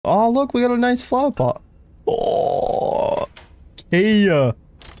Oh, look, we got a nice flower pot. Oh, Kia.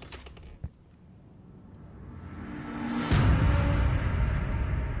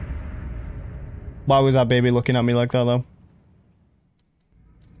 Why was that baby looking at me like that, though?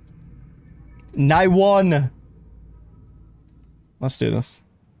 Night one. Let's do this.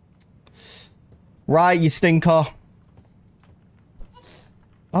 Right, you stinker.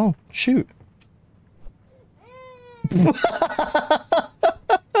 Oh, shoot.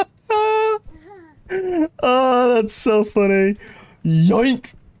 Oh, that's so funny.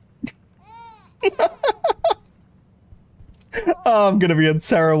 Yoink. Oh, I'm gonna be a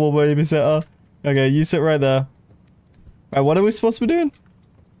terrible babysitter. Okay, you sit right there. Right, what are we supposed to be doing?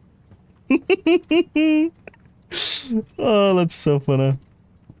 Oh, that's so funny.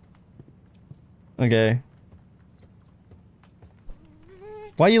 Okay.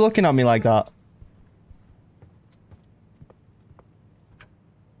 Why are you looking at me like that?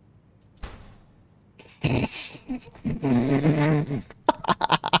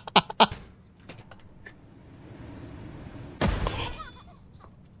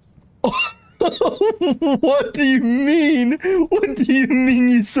 What do you mean? What do you mean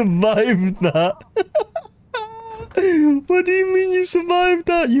you survived that? What do you mean you survived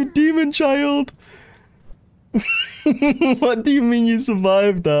that, you demon child? What do you mean you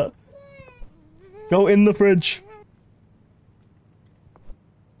survived that? Go in the fridge.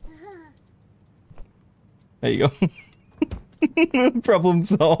 There you go. Problem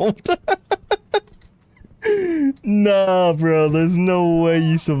solved. Nah, bro, there's no way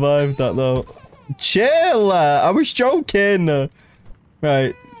you survived that, though. Chill! I was joking!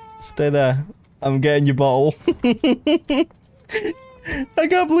 Right, stay there. I'm getting your bottle. I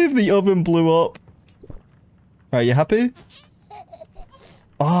can't believe the oven blew up. Right, you happy?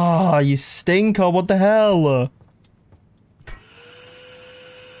 Ah, oh, you stinker, what the hell?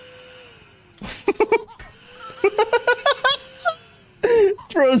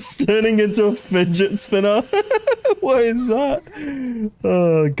 Bro's turning into a fidget spinner. What is that?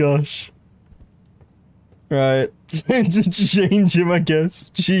 Oh, gosh. Right. Time to change him, I guess.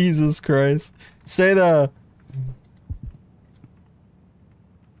 Jesus Christ. Stay there.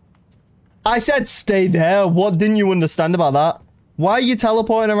 I said stay there. What didn't you understand about that? Why are you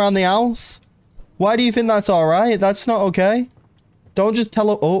teleporting around the house? Why do you think that's alright? That's not okay. Don't just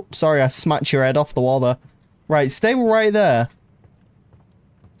oh, sorry, I smacked your head off the wall there. Right, stay right there.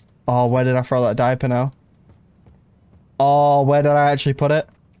 Oh, where did I throw that diaper now? Oh, where did I actually put it?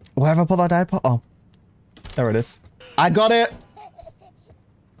 Where have I put that diaper? Oh. There it is. I got it!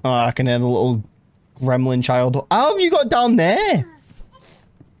 Oh, I can hear the little gremlin child. How have you got down there?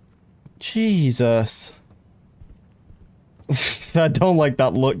 Jesus. I don't like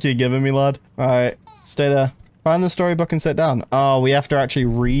that look you're giving me, lad. Alright, stay there. Find the storybook and sit down. Oh, we have to actually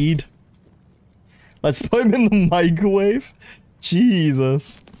read. Let's put him in the microwave.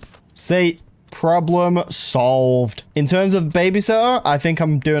 Jesus. See, problem solved. In terms of babysitter, I think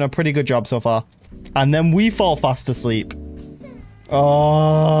I'm doing a pretty good job so far. And then we fall fast asleep.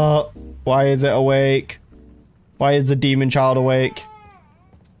 Oh, why is it awake? Why is the demon child awake?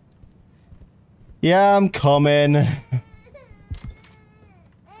 Yeah, I'm coming.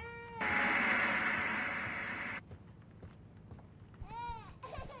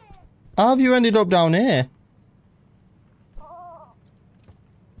 How have you ended up down here?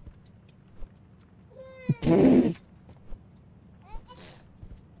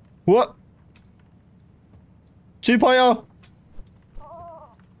 What? 2.0.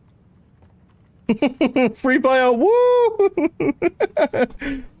 3.0. Woo!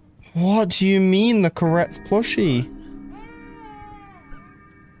 What do you mean the correct plushie?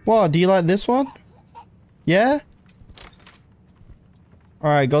 What? Do you like this one? Yeah?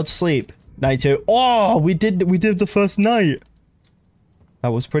 Alright, go to sleep. Night 2. Oh, we did the first night. That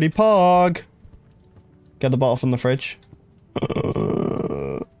was pretty pog. Get the bottle from the fridge.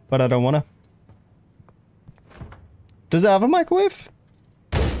 But I don't wanna. Does it have a microwave?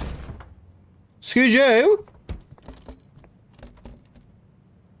 Excuse you?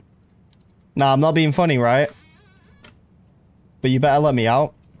 Nah, I'm not being funny, right? But you better let me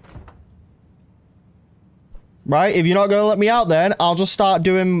out. Right? If you're not gonna let me out then, I'll just start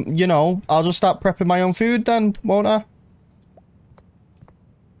doing, you know, I'll just start prepping my own food then, won't I?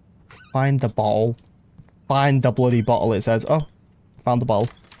 Find the bottle. Find the bloody bottle, it says. Oh, found the bottle.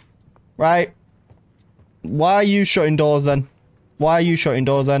 Right. Why are you shutting doors then? Why are you shutting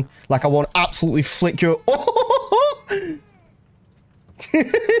doors then? Like I won't absolutely flick your... Oh!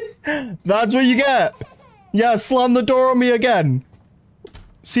 That's what you get. Yeah, slam the door on me again.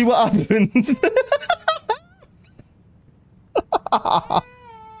 See what happens.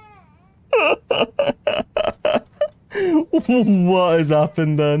 What has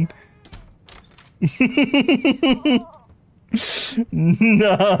happened then?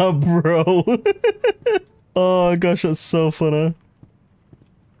 Nah, bro. Oh gosh, that's so funny.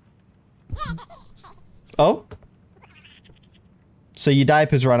 Oh? So your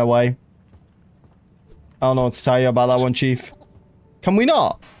diapers ran away. I don't know what to tell you about that one, Chief. Can we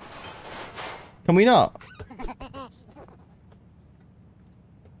not? Can we not?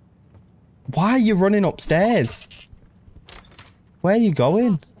 Why are you running upstairs? Where are you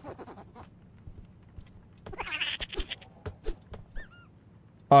going?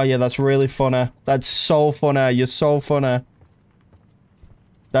 Oh yeah, that's really funny. That's so funny. You're so funny.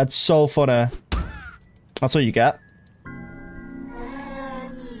 That's so funny. That's what you get.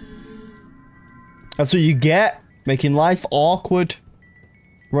 That's what you get. Making life awkward.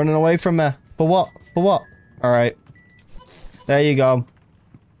 Running away from me. For what? For what? Alright. There you go.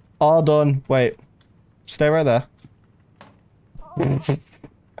 All done. Wait. Stay right there.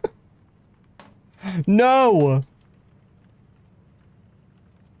 No!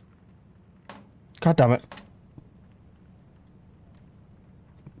 God damn it.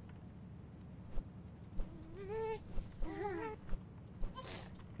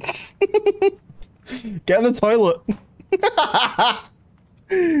 Get in the toilet.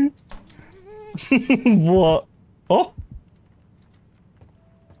 What? Oh?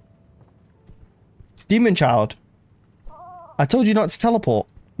 Demon child. I told you not to teleport.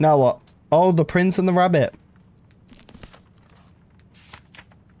 Now what? Oh, the prince and the rabbit.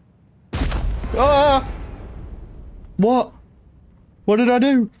 Ah! What? What did I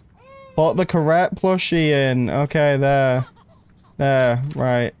do? Put the correct plushie in. Okay, there. There,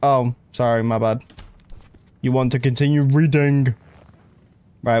 right. Oh, sorry, my bad. You want to continue reading?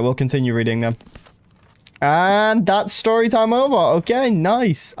 Right, we'll continue reading then. And that's story time over. Okay,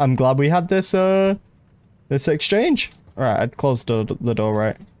 nice. I'm glad we had this, this exchange. Alright, I'd close the door,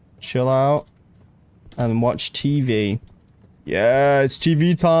 right? Chill out. And watch TV. Yeah, it's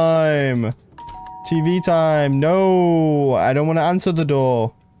TV time. TV time. No, I don't want to answer the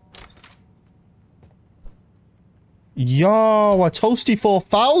door. Yo, a toasty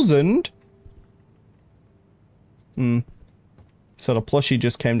 4000? So the plushie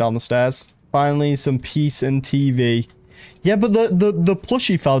just came down the stairs. Finally, some peace and TV. Yeah, but the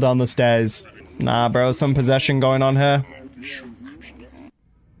plushie fell down the stairs. Nah, bro, some possession going on here.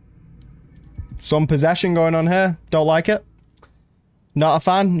 Some possession going on here. Don't like it. Not a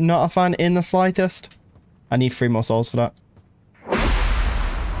fan. Not a fan in the slightest. I need 3 more souls for that.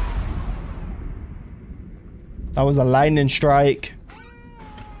 That was a lightning strike.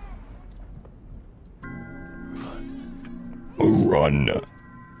 Run.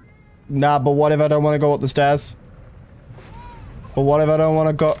 Nah, but what if I don't want to go up the stairs? But what if I don't want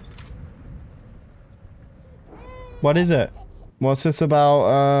to go... What is it? What's this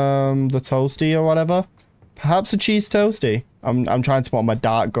about, the toasty or whatever? Perhaps a cheese toasty. I'm trying to put my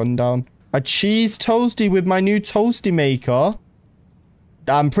dart gun down. A cheese toasty with my new toasty maker?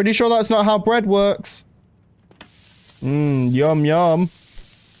 I'm pretty sure that's not how bread works. Yum yum.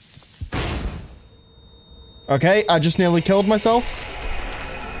 Okay, I just nearly killed myself.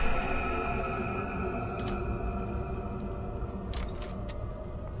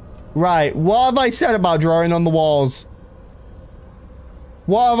 Right, what have I said about drawing on the walls?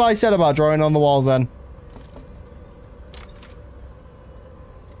 What have I said about drawing on the walls then?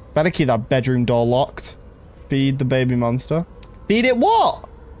 Better keep that bedroom door locked. Feed the baby monster. Feed it what?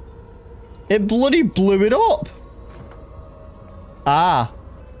 It bloody blew it up. Ah.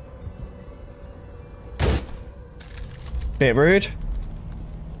 Bit rude.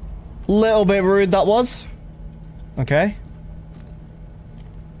 Little bit rude that was. Okay.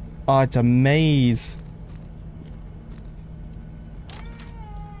 Oh, it's a maze.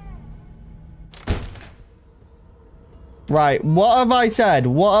 Right, what have I said?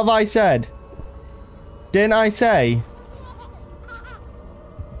 What have I said? Didn't I say?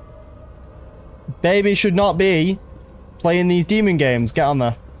 Baby should not be playing these demon games. Get on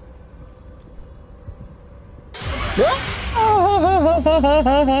there.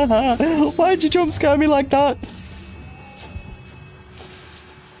 Why'd you jump scare me like that?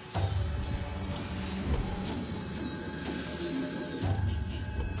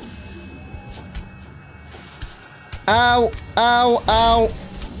 Ow, ow, ow.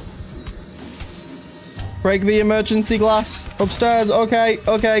 Break the emergency glass. Upstairs. Okay,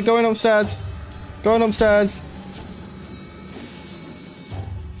 okay, going upstairs. Going upstairs.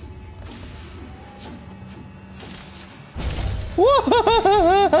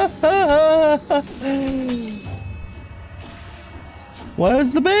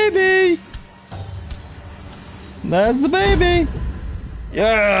 Where's the baby? There's the baby.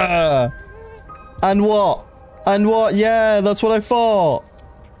 Yeah. And what? And what? Yeah, that's what I thought.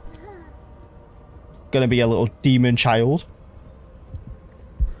 Gonna be a little demon child.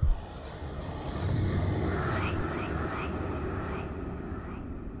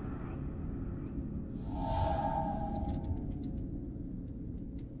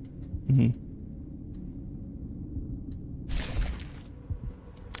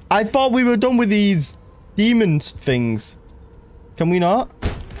 I thought we were done with these demon things. Can we not?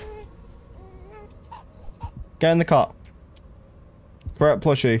 Get in the car. Correct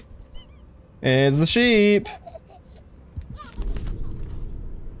plushie. Here's the sheep.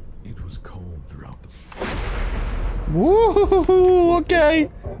 It was cold throughout the... Woo! Okay.